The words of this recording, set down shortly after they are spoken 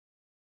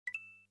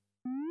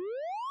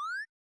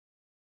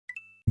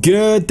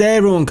Good day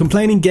everyone,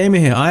 Complaining Gamer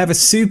here. I have a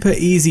super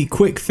easy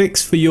quick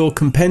fix for your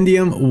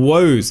Compendium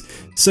woes.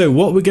 So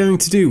what we're going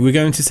to do, we're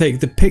going to take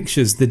the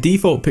pictures, the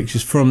default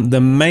pictures from the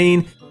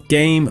main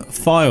game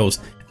files,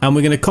 and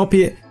we're going to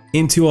copy it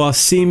into our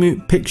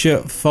Cemu picture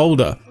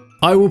folder.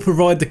 I will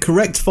provide the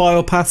correct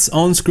file paths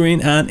on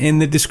screen and in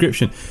the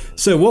description.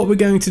 So what we're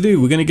going to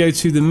do, we're going to go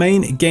to the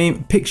main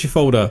game picture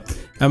folder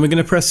and we're going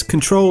to press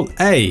Ctrl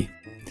A,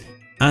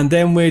 and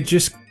then we're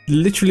just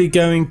literally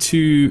going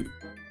to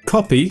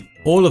copy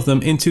all of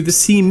them into the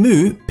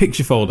Cemu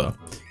picture folder.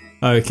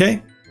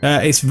 Okay,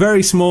 it's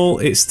very small,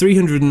 it's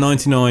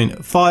 399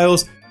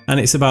 files and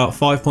it's about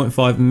 5.5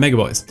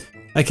 megabytes.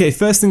 Okay,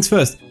 first things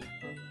first,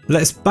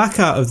 let's back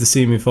out of the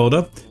Cemu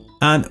folder,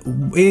 and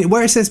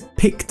where it says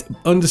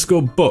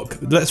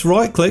pict_book, let's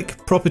right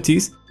click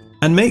properties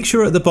and make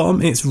sure at the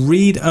bottom it's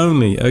read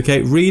only.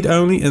 Okay, read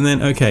only, and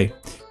then okay,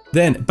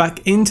 then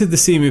back into the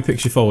Cemu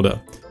picture folder.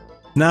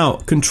 Now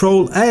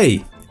Control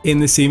A in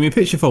the Cemu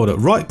picture folder,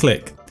 right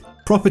click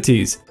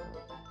properties,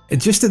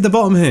 just at the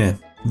bottom here,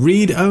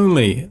 read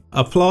only,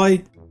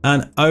 apply,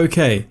 and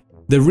okay.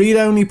 The read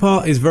only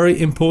part is very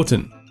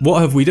important.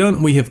 What have we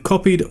done? We have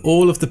copied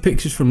all of the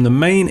pictures from the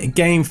main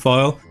game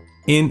file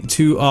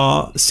into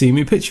our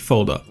Cemu picture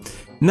folder.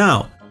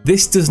 Now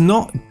this does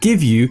not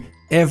give you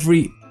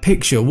every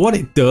picture. What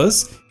it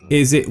does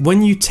is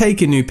when you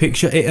take a new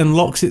picture, it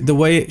unlocks it the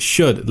way it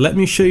should. Let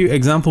me show you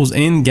examples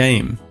in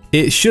game.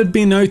 It should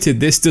be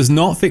noted, this does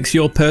not fix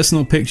your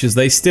personal pictures,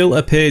 they still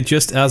appear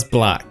just as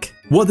black.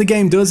 What the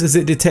game does is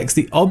it detects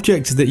the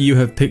object that you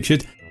have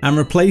pictured and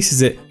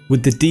replaces it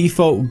with the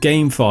default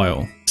game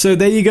file. So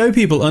there you go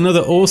people,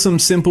 another awesome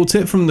simple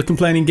tip from the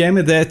Complaining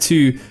Gamer there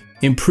to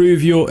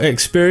improve your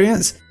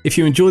experience. If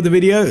you enjoyed the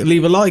video,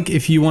 leave a like.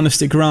 If you want to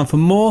stick around for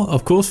more,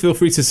 of course feel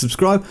free to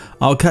subscribe.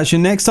 I'll catch you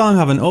next time,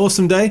 have an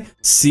awesome day,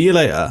 see you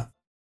later.